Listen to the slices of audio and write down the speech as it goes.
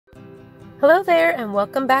Hello there and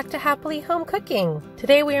welcome back to Happily Home Cooking.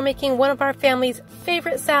 Today we are making one of our family's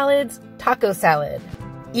favorite salads, taco salad.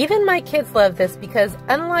 Even my kids love this because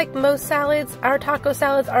unlike most salads, our taco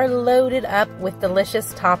salads are loaded up with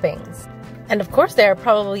delicious toppings. And of course there are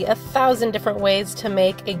probably 1,000 different ways to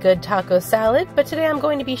make a good taco salad, but today I'm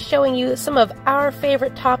going to be showing you some of our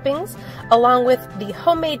favorite toppings along with the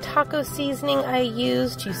homemade taco seasoning I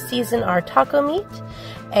use to season our taco meat,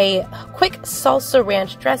 a quick salsa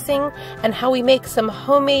ranch dressing, and how we make some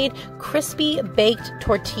homemade crispy baked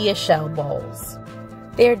tortilla shell bowls.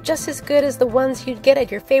 They are just as good as the ones you'd get at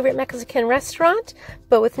your favorite Mexican restaurant,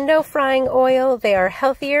 but with no frying oil, they are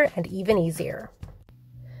healthier and even easier.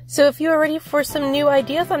 So if you are ready for some new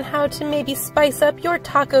ideas on how to maybe spice up your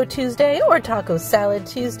Taco Tuesday or Taco Salad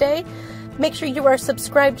Tuesday, make sure you are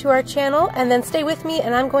subscribed to our channel and then stay with me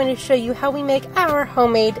and I'm going to show you how we make our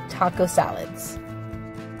homemade taco salads.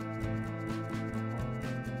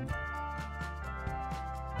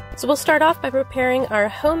 So we'll start off by preparing our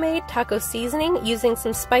homemade taco seasoning using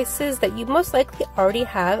some spices that you most likely already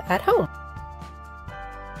have at home.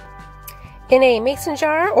 In a mason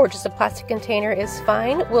jar or just a plastic container is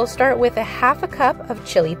fine. We'll start with a half a cup of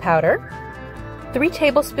chili powder, 3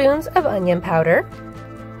 tablespoons of onion powder,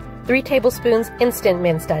 3 tablespoons instant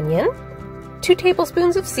minced onion, 2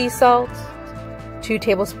 tablespoons of sea salt, 2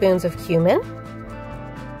 tablespoons of cumin,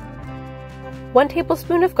 1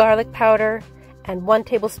 tablespoon of garlic powder, and 1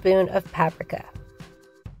 tablespoon of paprika.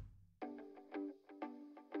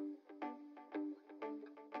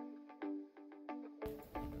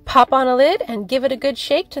 Pop on a lid and give it a good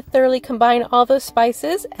shake to thoroughly combine all those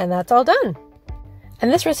spices, and that's all done.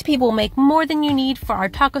 And this recipe will make more than you need for our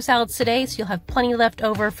taco salads today, so you'll have plenty left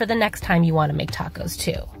over for the next time you want to make tacos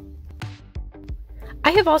too. I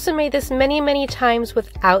have also made this many times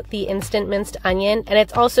without the instant minced onion, and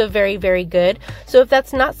it's also very good. So if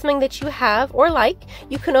that's not something that you have or like,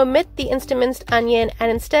 you can omit the instant minced onion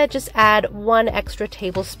and instead just add 1 extra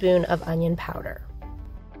tablespoon of onion powder.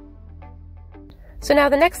 So now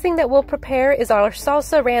the next thing that we'll prepare is our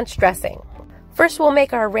salsa ranch dressing. First we'll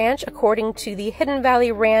make our ranch according to the Hidden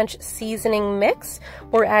Valley Ranch seasoning mix.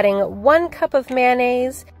 We're adding 1 cup of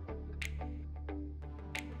mayonnaise,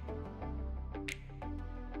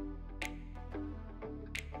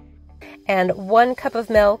 and 1 cup of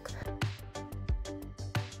milk,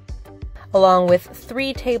 along with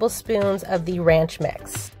 3 tablespoons of the ranch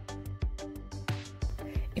mix.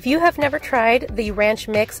 If you have never tried the ranch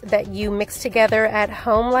mix that you mix together at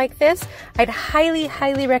home like this, I'd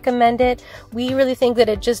highly recommend it. We really think that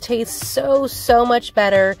it just tastes so much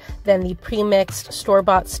better than the pre-mixed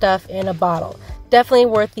store-bought stuff in a bottle. Definitely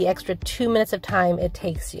worth the extra 2 minutes of time it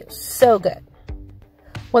takes you. So good.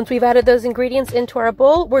 Once we've added those ingredients into our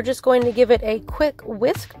bowl, we're just going to give it a quick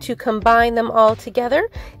whisk to combine them all together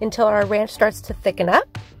until our ranch starts to thicken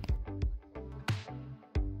up.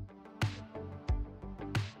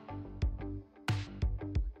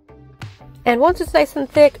 And once it's nice and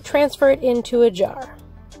thick, transfer it into a jar.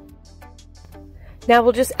 Now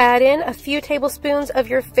we'll just add in a few tablespoons of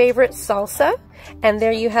your favorite salsa, and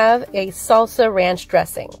there you have a salsa ranch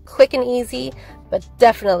dressing. Quick and easy, but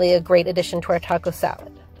definitely a great addition to our taco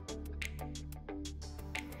salad.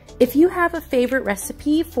 If you have a favorite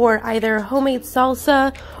recipe for either homemade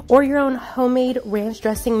salsa or your own homemade ranch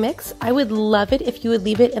dressing mix, I would love it if you would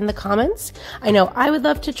leave it in the comments. I know I would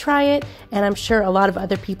love to try it, and I'm sure a lot of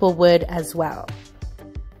other people would as well.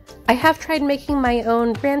 I have tried making my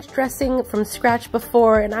own ranch dressing from scratch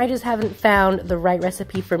before, and I just haven't found the right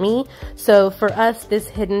recipe for me. So for us, this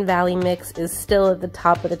Hidden Valley mix is still at the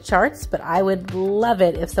top of the charts, but I would love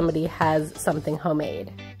it if somebody has something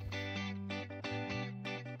homemade.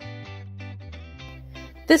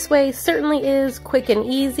 This way certainly is quick and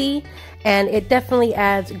easy, and it definitely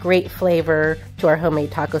adds great flavor to our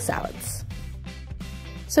homemade taco salads.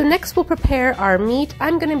 So next we'll prepare our meat.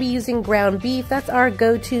 I'm going to be using ground beef. That's our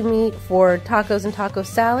go-to meat for tacos and taco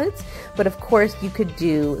salads, but of course you could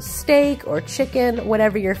do steak or chicken,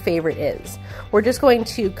 whatever your favorite is. We're just going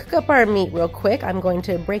to cook up our meat real quick. I'm going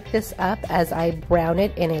to break this up as I brown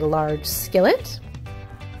it in a large skillet.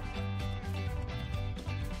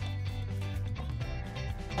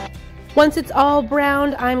 Once it's all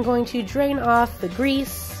browned, I'm going to drain off the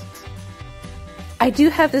grease. I do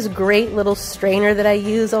have this great little strainer that I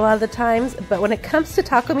use a lot of the times, but when it comes to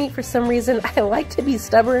taco meat, for some reason, I like to be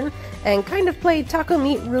stubborn and kind of play taco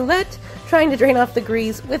meat roulette. Trying to drain off the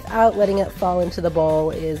grease without letting it fall into the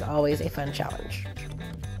bowl is always a fun challenge.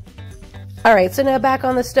 Alright, so now back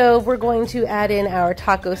on the stove, we're going to add in our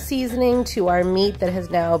taco seasoning to our meat that has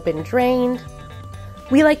now been drained.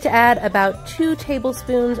 We like to add about 2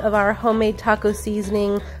 tablespoons of our homemade taco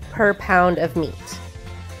seasoning per pound of meat.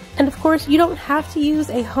 And of course, you don't have to use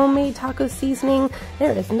a homemade taco seasoning.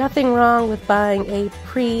 There is nothing wrong with buying a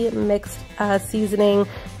pre-mixed seasoning.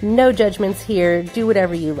 No judgments here. Do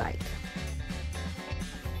whatever you like.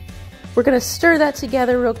 We're going to stir that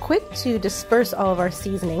together real quick to disperse all of our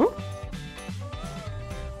seasoning.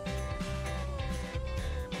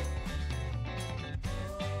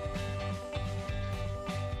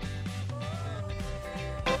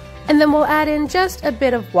 And then we'll add in just a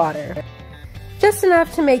bit of water. Just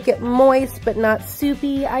enough to make it moist but not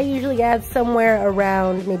soupy. I usually add somewhere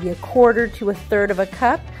around maybe 1/4 to 1/3 of a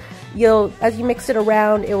cup. As you mix it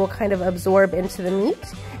around, it will kind of absorb into the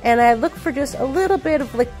meat. And I look for just a little bit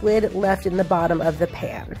of liquid left in the bottom of the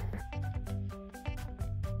pan.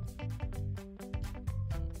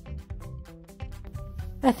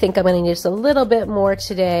 I think I'm going to need just a little bit more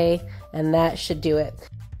today, and that should do it.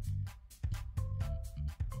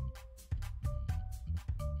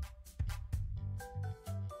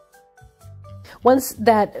 Once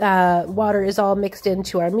that water is all mixed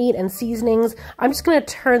into our meat and seasonings, I'm just going to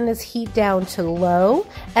turn this heat down to low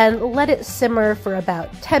and let it simmer for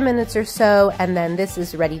about 10 minutes or so, and then this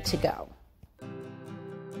is ready to go.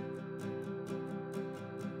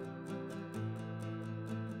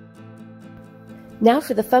 Now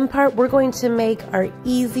for the fun part, we're going to make our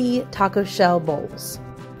easy taco shell bowls.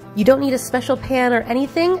 You don't need a special pan or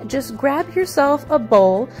anything, just grab yourself a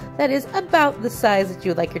bowl that is about the size that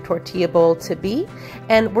you'd like your tortilla bowl to be,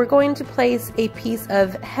 and we're going to place a piece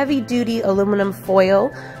of heavy-duty aluminum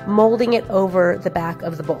foil, molding it over the back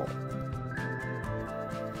of the bowl.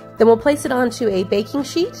 Then we'll place it onto a baking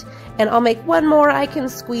sheet, and I'll make one more. I can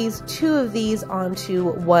squeeze 2 of these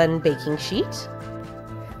onto 1 baking sheet.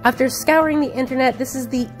 After scouring the internet, this is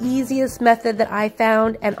the easiest method that I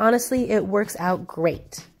found, and honestly, it works out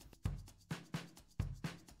great.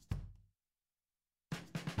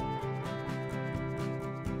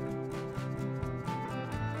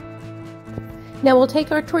 Now we'll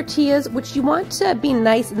take our tortillas, which you want to be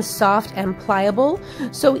nice and soft and pliable,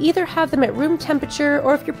 so either have them at room temperature,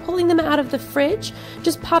 or if you're pulling them out of the fridge,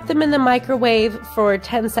 just pop them in the microwave for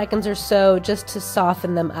 10 seconds or so just to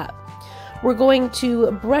soften them up. We're going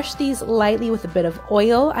to brush these lightly with a bit of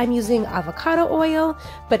oil. I'm using avocado oil,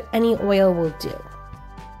 but any oil will do.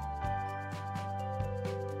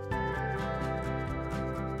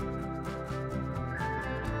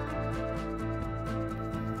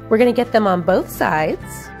 We're going to get them on both sides.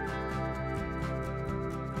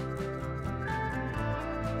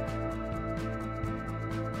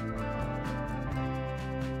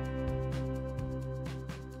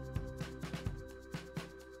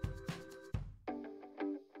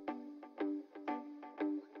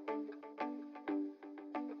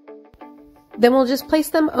 Then we'll just place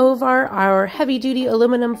them over our heavy-duty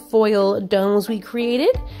aluminum foil domes we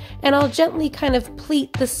created, and I'll gently kind of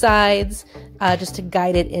pleat the sides just to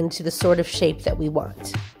guide it into the sort of shape that we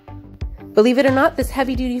want. Believe it or not, this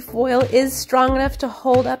heavy-duty foil is strong enough to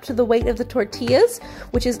hold up to the weight of the tortillas,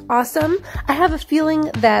 which is awesome. I have a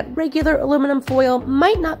feeling that regular aluminum foil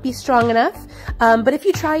might not be strong enough, but if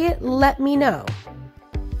you try it, let me know.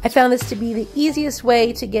 I found this to be the easiest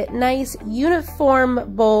way to get nice,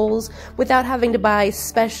 uniform bowls without having to buy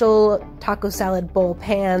special taco salad bowl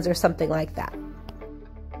pans or something like that.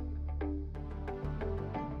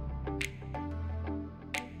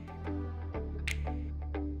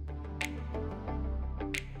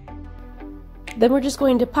 Then we're just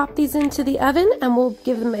going to pop these into the oven, and we'll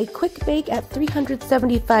give them a quick bake at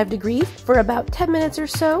 375 degrees for about 10 minutes or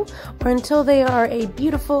so, or until they are a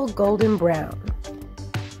beautiful golden brown.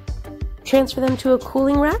 Transfer them to a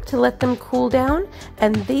cooling rack to let them cool down,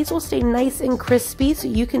 and these will stay nice and crispy, so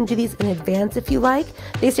you can do these in advance if you like.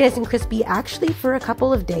 They stay nice and crispy actually for a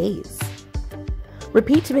couple of days.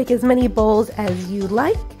 Repeat to make as many bowls as you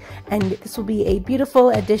like, and this will be a beautiful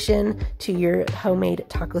addition to your homemade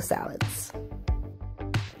taco salads.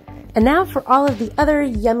 And now for all of the other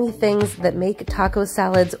yummy things that make taco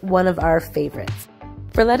salads one of our favorites.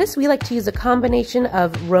 For lettuce, we like to use a combination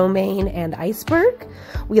of romaine and iceberg.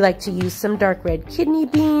 We like to use some dark red kidney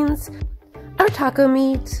beans, our taco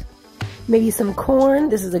meat, maybe some corn.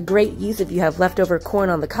 This is a great use if you have leftover corn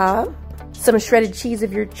on the cob. Some shredded cheese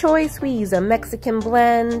of your choice. We use a Mexican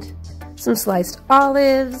blend, some sliced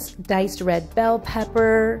olives, diced red bell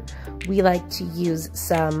pepper. We like to use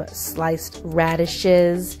some sliced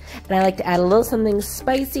radishes, and I like to add a little something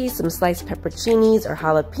spicy, some sliced pepperoncinis or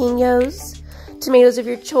jalapenos. Tomatoes of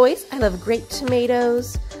your choice. I love grape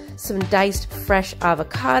tomatoes, some diced fresh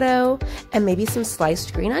avocado, and maybe some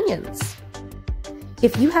sliced green onions.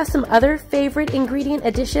 If you have some other favorite ingredient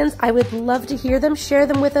additions, I would love to hear them. Share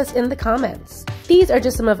them with us in the comments. These are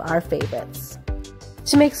just some of our favorites.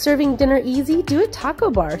 To make serving dinner easy, do it taco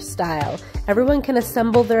bar style. Everyone can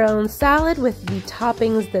assemble their own salad with the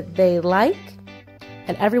toppings that they like,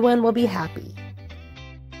 and everyone will be happy.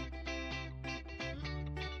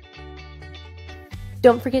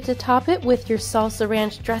 Don't forget to top it with your salsa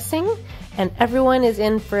ranch dressing, and everyone is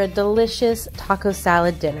in for a delicious taco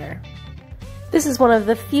salad dinner. This is one of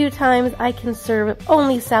the few times I can serve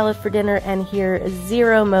only salad for dinner and hear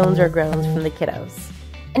zero moans or groans from the kiddos.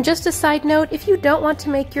 And just a side note, if you don't want to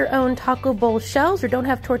make your own taco bowl shells or don't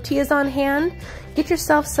have tortillas on hand, get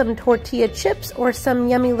yourself some tortilla chips or some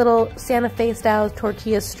yummy little Santa Fe style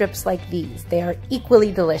tortilla strips like these. They are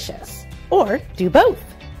equally delicious. Or do both.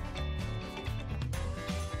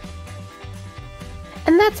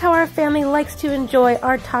 And that's how our family likes to enjoy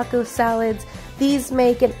our taco salads. These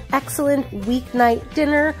make an excellent weeknight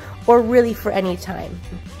dinner or really for any time.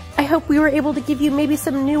 I hope we were able to give you maybe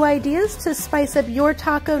some new ideas to spice up your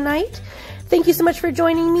taco night. Thank you so much for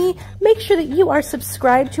joining me. Make sure that you are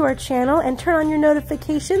subscribed to our channel and turn on your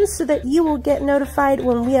notifications so that you will get notified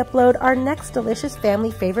when we upload our next delicious family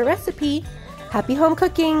favorite recipe. Happy home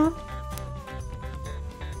cooking!